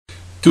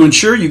To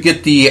ensure you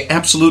get the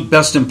absolute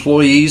best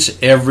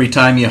employees every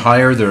time you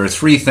hire, there are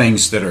three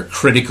things that are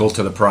critical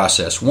to the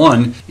process.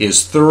 One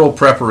is thorough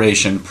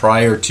preparation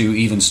prior to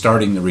even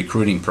starting the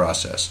recruiting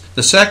process.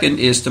 The second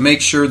is to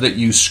make sure that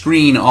you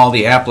screen all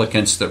the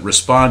applicants that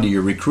respond to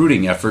your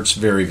recruiting efforts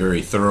very,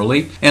 very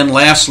thoroughly. And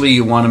lastly,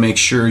 you want to make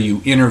sure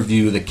you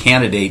interview the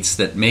candidates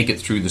that make it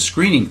through the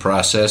screening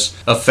process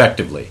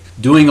effectively.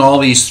 Doing all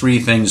these three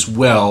things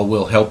well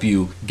will help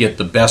you get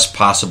the best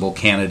possible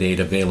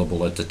candidate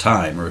available at the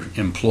time, or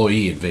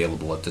employee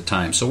available at the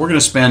time. So we're going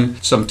to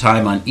spend some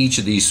time on each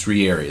of these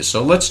three areas.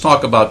 So let's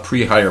talk about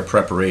pre-hire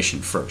preparation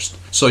first.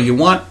 So you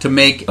want to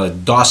make a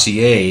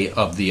dossier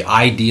of the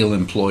ideal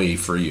employee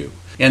for you.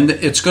 And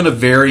it's going to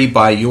vary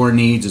by your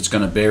needs, it's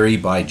going to vary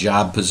by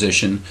job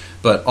position,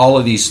 but all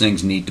of these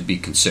things need to be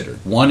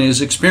considered. One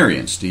is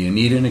experience. Do you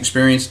need an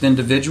experienced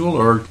individual,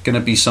 or can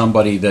it be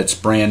somebody that's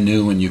brand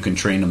new and you can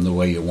train them the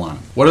way you want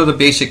them? What are the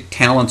basic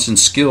talents and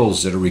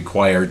skills that are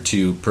required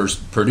to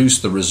produce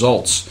the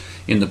results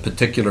in the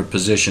particular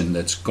position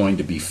that's going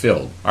to be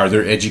filled? Are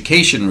there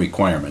education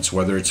requirements,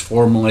 whether it's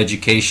formal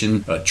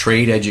education,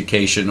 trade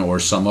education, or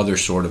some other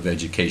sort of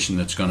education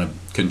that's going to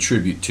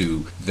contribute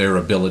to their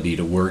ability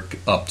to work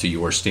up to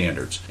your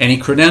standards? Any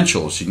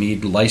credentials? You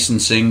need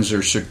licensings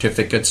or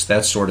certificates,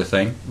 that sort of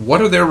thing.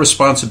 What are their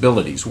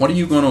responsibilities? What are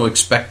you going to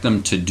expect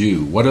them to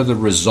do? What are the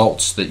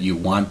results that you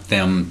want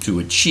them to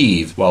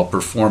achieve while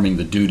performing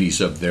the duties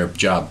of their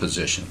job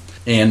position?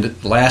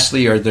 And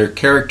lastly, are their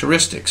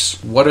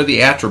characteristics? What are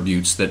the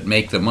attributes that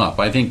make them up?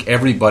 I think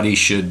everybody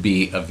should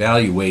be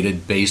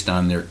evaluated based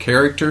on their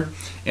character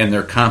and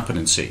their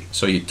competency.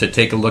 So to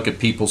take a look at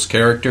people's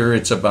character,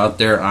 it's about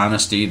their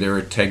honesty, their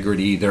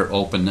integrity, their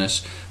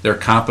openness. Their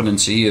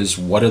competency is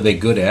what are they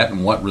good at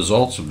and what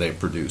results have they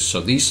produced.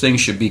 So these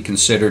things should be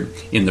considered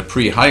in the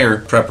pre-hire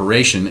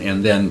preparation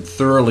and then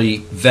thoroughly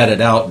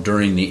vetted out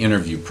during the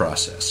interview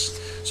process.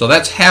 So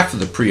that's half of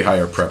the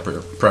pre-hire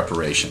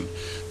preparation.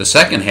 The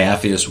second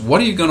half is,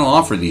 what are you going to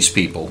offer these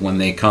people when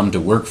they come to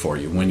work for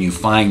you, when you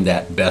find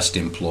that best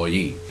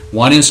employee?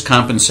 One is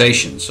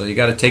compensation. So you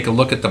got to take a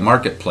look at the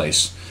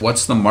marketplace.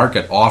 What's the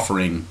market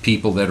offering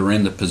people that are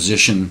in the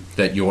position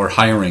that you're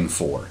hiring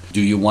for?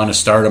 Do you want to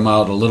start them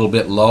out a little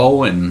bit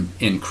low and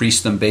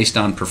increase them based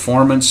on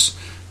performance?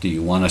 Do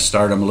you want to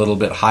start them a little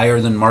bit higher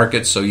than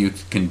market so you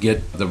can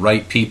get the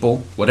right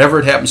people? Whatever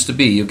it happens to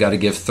be, you've got to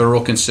give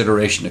thorough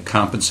consideration to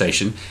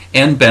compensation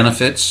and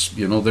benefits.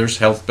 You know, there's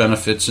health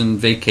benefits and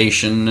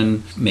vacation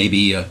and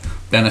maybe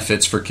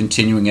benefits for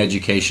continuing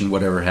education,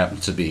 whatever it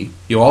happens to be.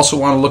 You also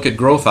want to look at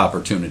growth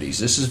opportunities.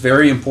 This is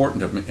very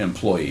important to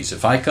employees.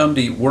 If I come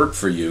to work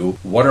for you,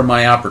 what are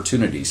my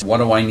opportunities? What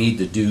do I need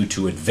to do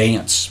to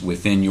advance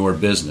within your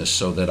business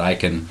so that I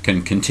can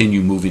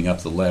continue moving up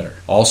the ladder?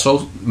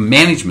 Also,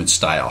 management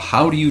style.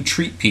 How do you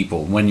treat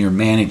people when you're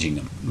managing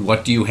them?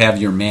 What do you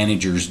have your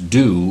managers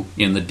do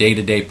in the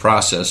day-to-day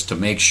process to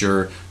make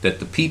sure that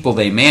the people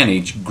they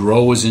manage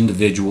grow as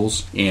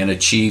individuals and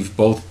achieve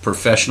both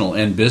professional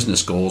and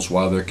business goals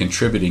while they're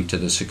contributing to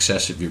the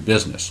success of your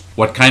business?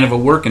 What kind of a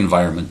work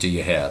environment do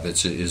you have?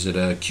 Is it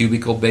a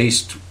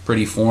cubicle-based,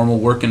 pretty formal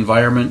work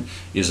environment?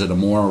 Is it a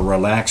more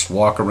relaxed,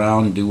 walk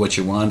around, do what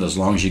you want as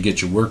long as you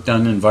get your work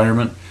done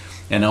environment?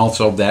 And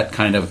also that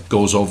kind of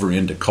goes over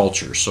into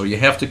culture. So you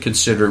have to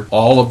consider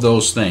all of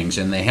those things,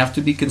 and they have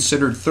to be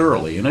considered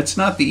thoroughly. And it's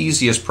not the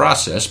easiest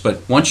process,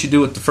 but once you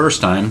do it the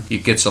first time,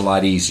 it gets a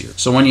lot easier.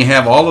 So when you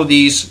have all of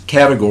these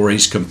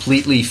categories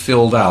completely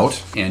filled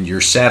out and you're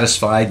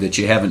satisfied that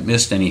you haven't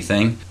missed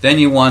anything, then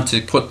you want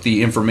to put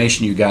the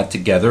information you got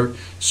together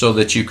so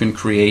that you can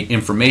create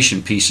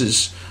information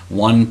pieces,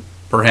 one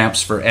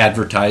perhaps for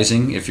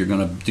advertising, if you're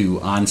going to do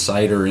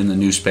on-site or in the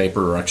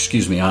newspaper, or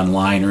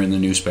online or in the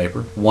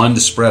newspaper. One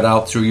to spread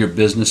out through your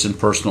business and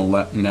personal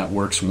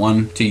networks.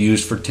 One to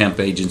use for temp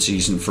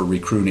agencies and for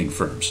recruiting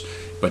firms.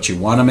 But you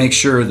want to make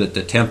sure that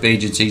the temp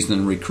agencies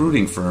and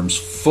recruiting firms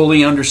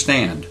fully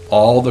understand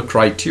all the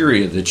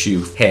criteria that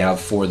you have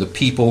for the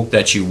people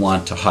that you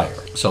want to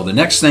hire. So the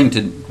next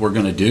thing we're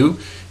going to do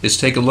is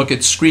take a look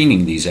at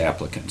screening these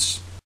applicants.